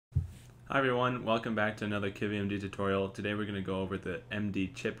Hi everyone, welcome back to another KivyMD tutorial. Today we're going to go over the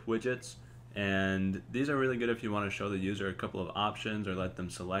MDChip widgets, and these are really good if you want to show the user a couple of options or let them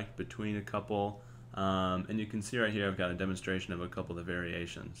select between a couple. And you can see right here I've got a demonstration of a couple of the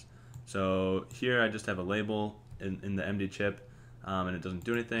variations. So here I just have a label in the MDChip and it doesn't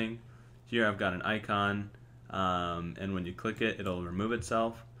do anything. Here I've got an icon and when you click it it'll remove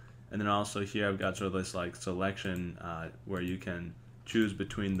itself. And then also here I've got sort of this like selection where you can choose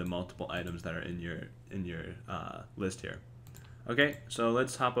between the multiple items that are in your list here. Okay, so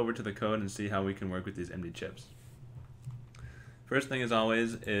let's hop over to the code and see how we can work with these MDChips. First thing as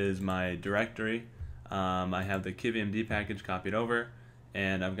always is my directory. I have the KivyMD package copied over,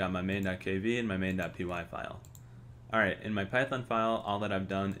 and I've got my main.kv and my main.py file. Alright, in my Python file, all that I've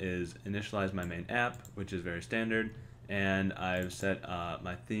done is initialize my main app, which is very standard, and I've set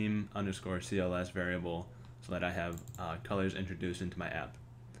my theme underscore CLS variable so that I have colors introduced into my app.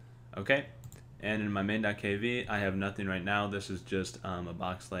 Okay, and in my main.kv I have nothing right now. This is just a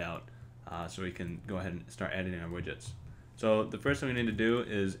box layout so we can go ahead and start adding our widgets. So the first thing we need to do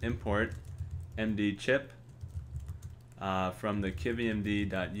is import MDChip from the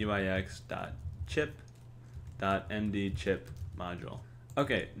kivymd.uix.chip.mdchip module.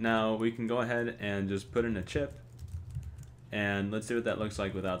 Okay, now we can go ahead and just put in a chip, and let's see what that looks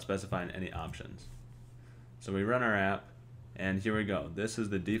like without specifying any options. So we run our app, and here we go. This is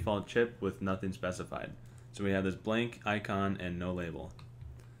the default chip with nothing specified. So we have this blank icon and no label.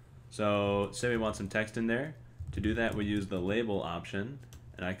 So say we want some text in there. To do that we use the label option,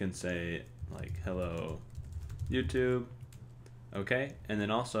 and I can say like hello YouTube. Okay, and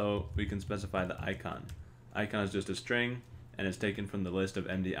then also we can specify the icon. Icon is just a string and it's taken from the list of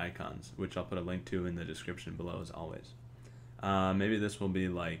MD icons, which I'll put a link to in the description below as always. Maybe this will be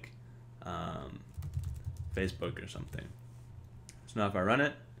like Facebook or something. So now if I run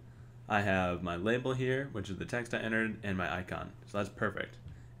it, I have my label here, which is the text I entered, and my icon. So that's perfect.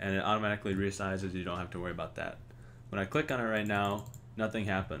 And it automatically resizes, you don't have to worry about that. When I click on it right now, nothing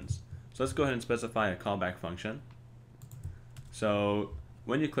happens. So let's go ahead and specify a callback function. So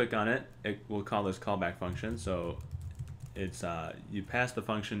when you click on it, it will call this callback function. So it's you pass the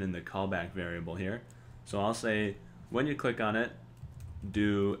function in the callback variable here. So I'll say when you click on it,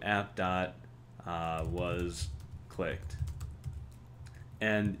 do app.was clicked.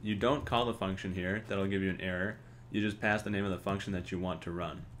 And you don't call the function here, that'll give you an error. You just pass the name of the function that you want to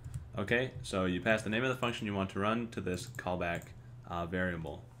run. Okay, so you pass the name of the function you want to run to this callback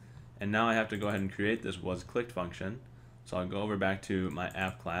variable. And now I have to go ahead and create this was clicked function. So I'll go over back to my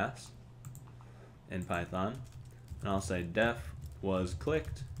app class in Python, and I'll say def was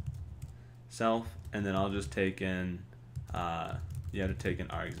clicked self, and then I'll just take in you have to take in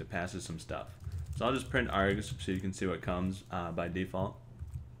args. It passes some stuff. So I'll just print args so you can see what comes by default.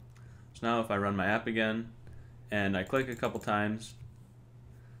 So now if I run my app again and I click a couple times,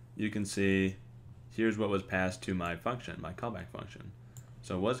 you can see here's what was passed to my function, my callback function.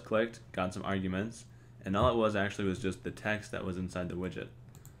 So it was clicked, got some arguments, and all it was actually was just the text that was inside the widget.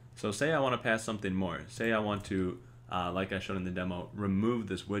 So say I want to pass something more. Say I want to, like I showed in the demo, remove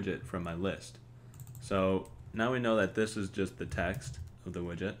this widget from my list. So now we know that this is just the text of the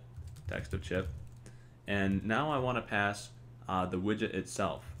widget, text of chip. And now I want to pass the widget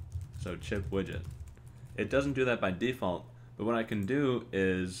itself, so chip widget. It doesn't do that by default, but what I can do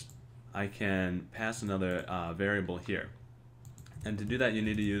is I can pass another variable here. And to do that you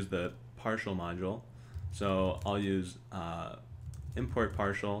need to use the partial module. So I'll use import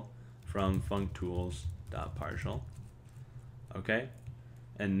partial from functools.partial. Okay,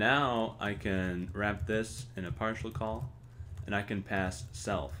 and now I can wrap this in a partial call, and I can pass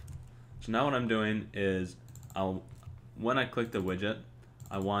self. So now what I'm doing is when I click the widget,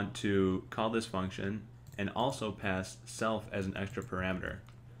 I want to call this function and also pass self as an extra parameter.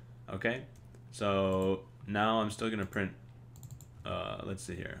 Okay, so now I'm still going to print, let's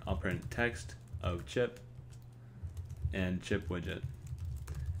see here, I'll print text of chip and chip widget.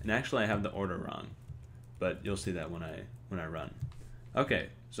 And actually I have the order wrong, but you'll see that when I run. Okay,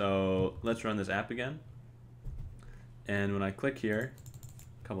 so let's run this app again. And when I click here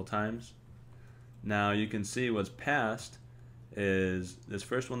a couple times, now you can see what's passed is this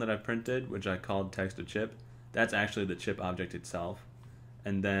first one that I printed, which I called text of chip. That's actually the chip object itself.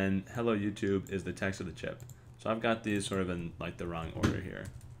 And then hello YouTube is the text of the chip. So I've got these sort of in like the wrong order here.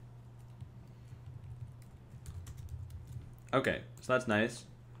 Okay, so that's nice.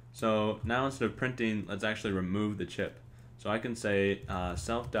 So now instead of printing, let's actually remove the chip. So I can say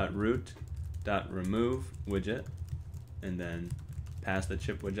self.root.remove widget and then pass the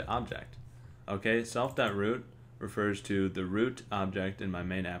chip widget object. Okay, self.root refers to the root object in my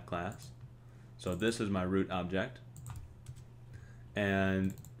main app class. So this is my root object,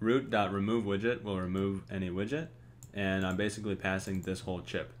 and root.remove widget will remove any widget, and I'm basically passing this whole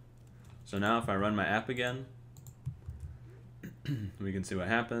chip. So now if I run my app again, we can see what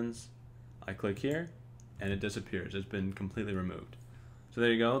happens. I click here and it disappears. It's been completely removed. So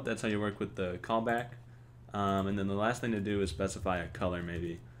there you go. That's how you work with the callback. And then the last thing to do is specify a color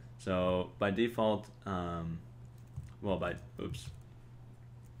maybe. So by default,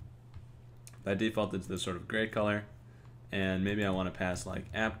 by default it's this sort of gray color, and maybe I want to pass like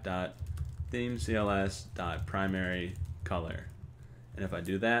app.themecls.primary color. And if I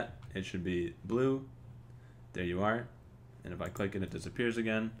do that, it should be blue. There you are. And if I click it, it disappears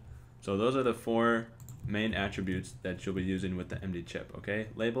again. So those are the 4 main attributes that you'll be using with the MDChip, okay?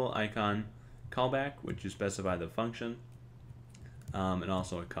 Label, icon, callback, which you specify the function, and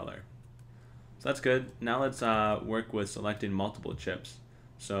also a color. So that's good. Now let's work with selecting multiple chips.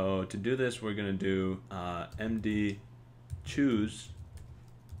 So to do this, we're gonna do MDChoose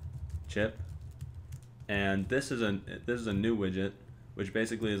chip, and this is a new widget, which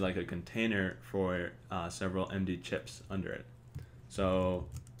basically is like a container for several MDChips under it. So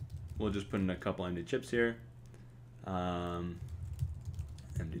we'll just put in a couple MDChips here. MDChip,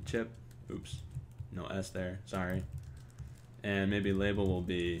 oops, no S there, sorry. And maybe label will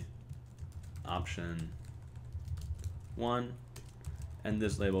be option 1, and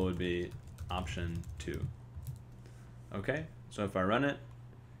this label would be option 2. Okay, so if I run it,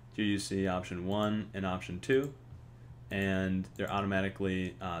 here you see option 1 and option 2, and they're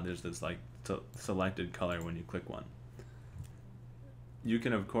automatically, there's this like selected color when you click one. You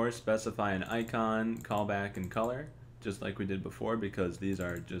can of course specify an icon, callback, and color, just like we did before, because these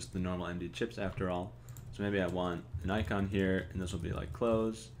are just the normal MDChips after all. So maybe I want an icon here, and this will be like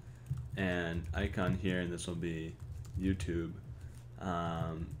close, and icon here, and this will be YouTube.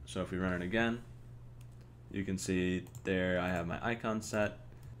 So if we run it again, you can see there I have my icon set.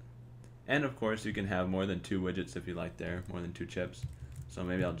 And of course you can have more than 2 widgets if you like there, more than 2 chips. So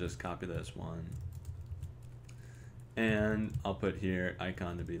maybe I'll just copy this one. And I'll put here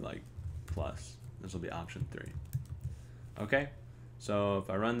icon to be like plus. This will be option 3. Okay, so if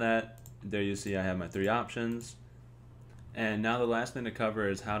I run that, there you see I have my 3 options. And now the last thing to cover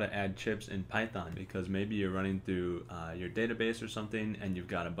is how to add chips in Python, because maybe you're running through your database or something and you've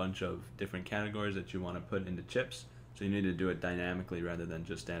got a bunch of different categories that you want to put into chips. So you need to do it dynamically rather than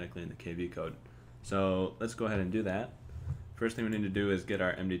just statically in the KV code. So let's go ahead and do that. First thing we need to do is get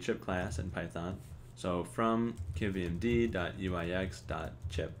our MDChip class in Python. So from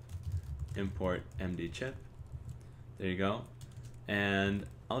KivyMD.uyx.chip, import MDChip. There you go. And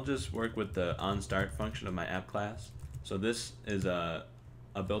I'll just work with the onStart function of my app class. So this is a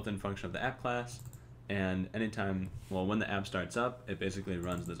built-in function of the app class, and anytime, well, when the app starts up, it basically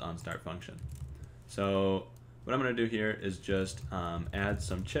runs this onStart function. So what I'm going to do here is just add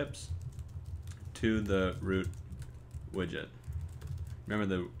some chips to the root widget.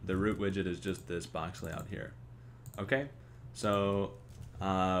 Remember, the root widget is just this box layout here. Okay, so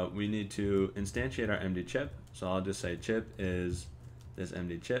we need to instantiate our MDChip. So I'll just say chip is this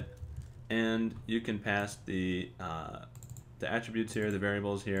MDChip, and you can pass the attributes here, the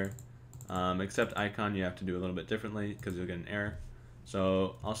variables here, except icon you have to do a little bit differently because you'll get an error.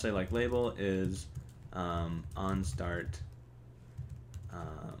 So I'll say like label is onStart,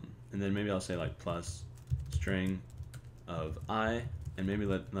 and then maybe I'll say like plus string of I, and maybe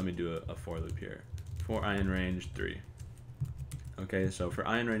let me do a for loop here. For I in range 3. Okay, so for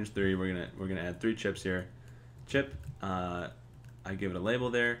I in range 3, we're gonna add 3 chips here. Chip, I give it a label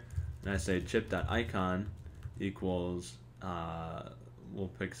there, and I say chip.icon equals, we'll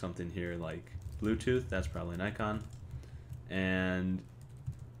pick something here like Bluetooth, that's probably an icon, and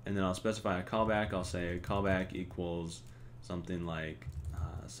then I'll specify a callback. I'll say callback equals something like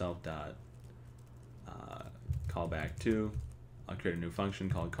self.callback2. I'll create a new function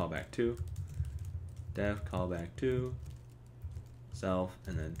called callback2, def callback2, self,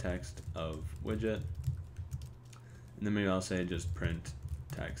 and then text of widget. And then maybe I'll say just print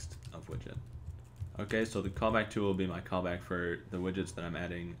text of widget. Okay, so the callback2 will be my callback for the widgets that I'm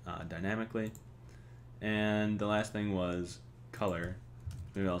adding dynamically. And the last thing was color.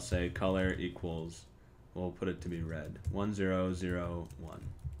 Maybe I'll say color equals, we'll put it to be red, 1001.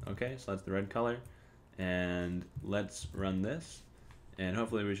 Okay, so that's the red color. And let's run this. And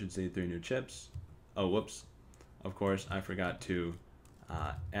hopefully we should see 3 new chips. Oh, whoops. Of course, I forgot to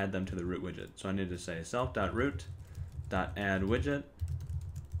add them to the root widget. So I need to say self.root.add widget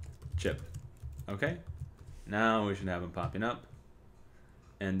chip. Okay, now we should have them popping up.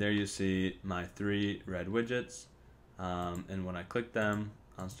 And there you see my 3 red widgets. And when I click them,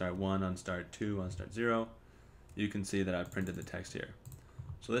 on start 1, on start 2, on start 0, you can see that I've printed the text here.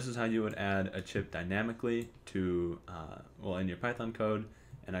 So this is how you would add a chip dynamically to, in your Python code,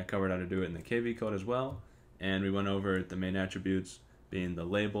 and I covered how to do it in the KV code as well. And we went over the main attributes being the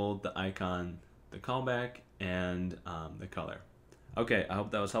label, the icon, the callback, and the color. Okay, I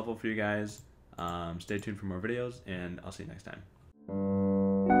hope that was helpful for you guys. Stay tuned for more videos, and I'll see you next time.